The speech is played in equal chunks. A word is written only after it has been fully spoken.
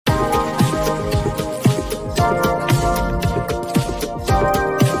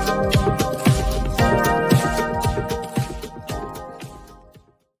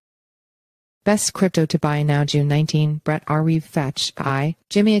Best crypto to buy now June 19. Brett Arweave Fetch.ai.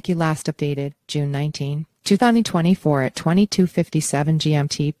 Jimmy last updated June 19, 2024 at 22:57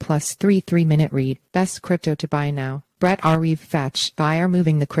 GMT plus 3-3-minute read. Best crypto to buy now. Brett Arweave Fetch.ai are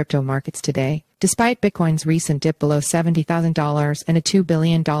moving the crypto markets today. Despite Bitcoin's recent dip below $70,000 and a $2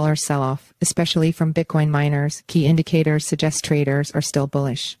 billion sell-off, especially from Bitcoin miners, key indicators suggest traders are still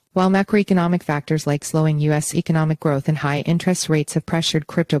bullish. While macroeconomic factors like slowing U.S. economic growth and high interest rates have pressured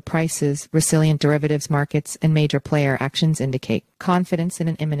crypto prices, resilient derivatives markets and major player actions indicate confidence in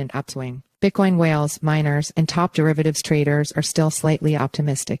an imminent upswing. Bitcoin whales, miners, and top derivatives traders are still slightly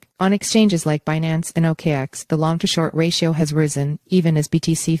optimistic. On exchanges like Binance and OKX, the long-to-short ratio has risen, even as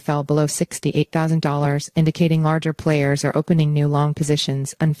BTC fell below $68,000, indicating larger players are opening new long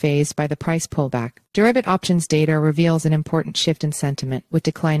positions, unfazed by the price pullback. Deribit options data reveals an important shift in sentiment, with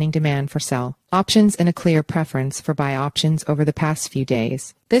declining demand for sell options and a clear preference for buy options over the past few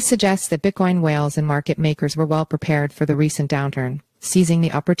days. This suggests that Bitcoin whales and market makers were well prepared for the recent downturn, seizing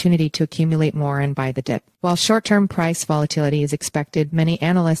the opportunity to accumulate more and buy the dip. While short-term price volatility is expected, many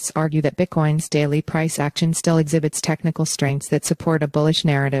analysts argue that Bitcoin's daily price action still exhibits technical strengths that support a bullish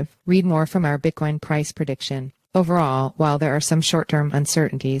narrative. Read more from our Bitcoin price prediction. Overall, while there are some short-term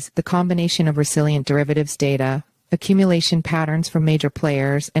uncertainties, the combination of resilient derivatives data, accumulation patterns from major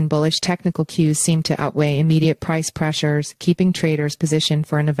players, and bullish technical cues seem to outweigh immediate price pressures, keeping traders positioned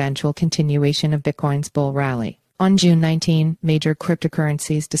for an eventual continuation of Bitcoin's bull rally. On June 19, major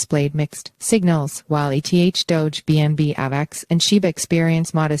cryptocurrencies displayed mixed signals, while ETH, Doge, BNB, AVAX, and Shiba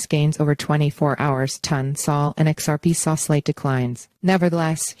experienced modest gains over 24 hours. TON, SOL, and XRP saw slight declines.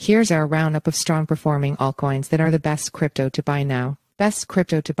 Nevertheless, here's our roundup of strong-performing altcoins that are the best crypto to buy now. Best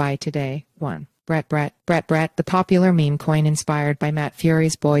crypto to buy today. 1. Brett, the popular meme coin inspired by Matt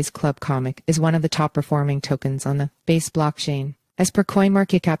Fury's Boys Club comic, is one of the top-performing tokens on the Base blockchain. As per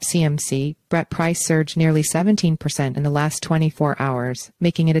CoinMarketCap CMC, Brett price surged nearly 17% in the last 24 hours,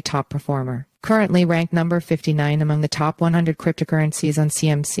 making it a top performer. Currently ranked number 59 among the top 100 cryptocurrencies on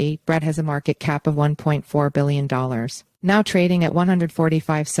CMC, Brett has a market cap of $1.4 billion. Now trading at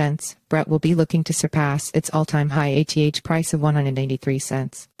 145 cents, Brett will be looking to surpass its all-time high ATH price of 183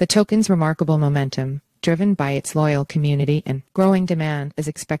 cents. The token's remarkable momentum, driven by its loyal community and growing demand, is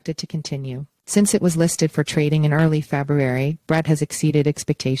expected to continue. Since it was listed for trading in early February, Brett has exceeded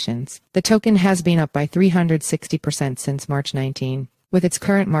expectations. The token has been up by 360% since March 19. With its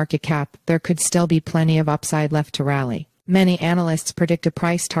current market cap, there could still be plenty of upside left to rally. Many analysts predict a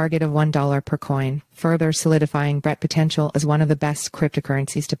price target of $1 per coin, further solidifying Brett potential as one of the best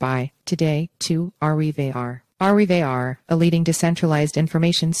cryptocurrencies to buy. Today, 2. Arweave. Arweave, a leading decentralized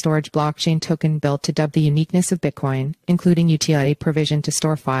information storage blockchain token built to dub the uniqueness of Bitcoin, including utility provision to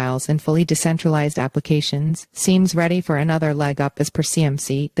store files and fully decentralized applications, seems ready for another leg up. As per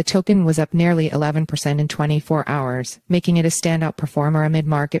CMC, the token was up nearly 11% in 24 hours, making it a standout performer amid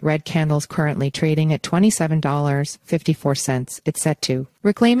market red candles. Currently trading at $27.54. It's set to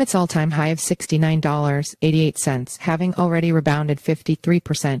reclaim its all-time high of $69.88, having already rebounded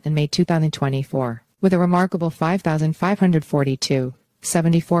 53% in May 2024. With a remarkable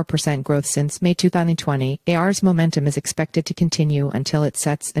 5,542.74% growth since May 2020, AR's momentum is expected to continue until it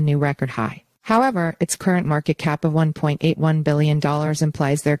sets a new record high. However, its current market cap of $1.81 billion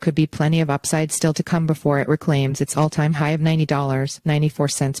implies there could be plenty of upside still to come before it reclaims its all-time high of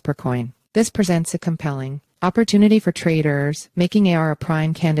 $90.94 per coin. This presents a compelling opportunity for traders, making AR a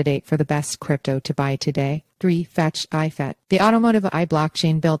prime candidate for the best crypto to buy today. 3. Fetch.ai. The automotive AI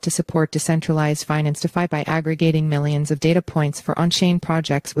blockchain built to support decentralized finance DeFi by aggregating millions of data points for on-chain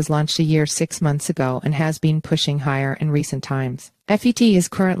projects was launched a year 6 months ago and has been pushing higher in recent times. FET is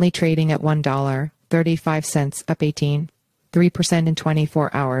currently trading at $1.35, up 18.3% in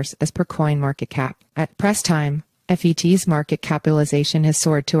 24 hours as per CoinMarketCap. At press time, FET's market capitalization has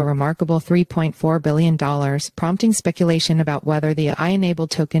soared to a remarkable $3.4 billion, prompting speculation about whether the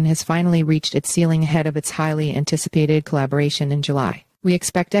AI-enabled token has finally reached its ceiling ahead of its highly anticipated collaboration in July. We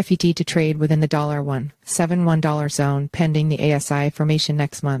expect FET to trade within the $1.71 zone pending the ASI formation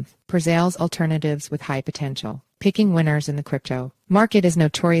next month. Presales alternatives with high potential. Picking winners in the crypto market is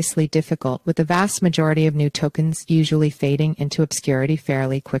notoriously difficult, with the vast majority of new tokens usually fading into obscurity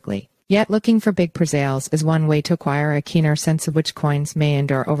fairly quickly. Yet looking for big presales is one way to acquire a keener sense of which coins may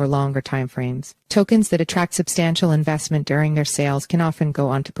endure over longer timeframes. Tokens that attract substantial investment during their sales can often go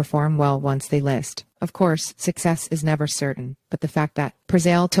on to perform well once they list. Of course, success is never certain, but the fact that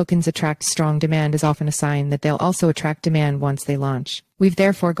presale tokens attract strong demand is often a sign that they'll also attract demand once they launch. We've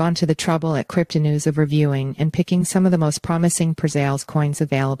therefore gone to the trouble at Crypto News of reviewing and picking some of the most promising presales coins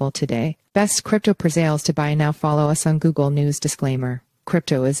available today. Best crypto presales to buy now. Follow us on Google News. Disclaimer: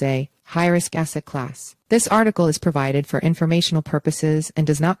 crypto is a high-risk asset class. This article is provided for informational purposes and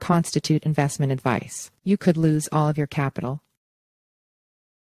does not constitute investment advice. You could lose all of your capital.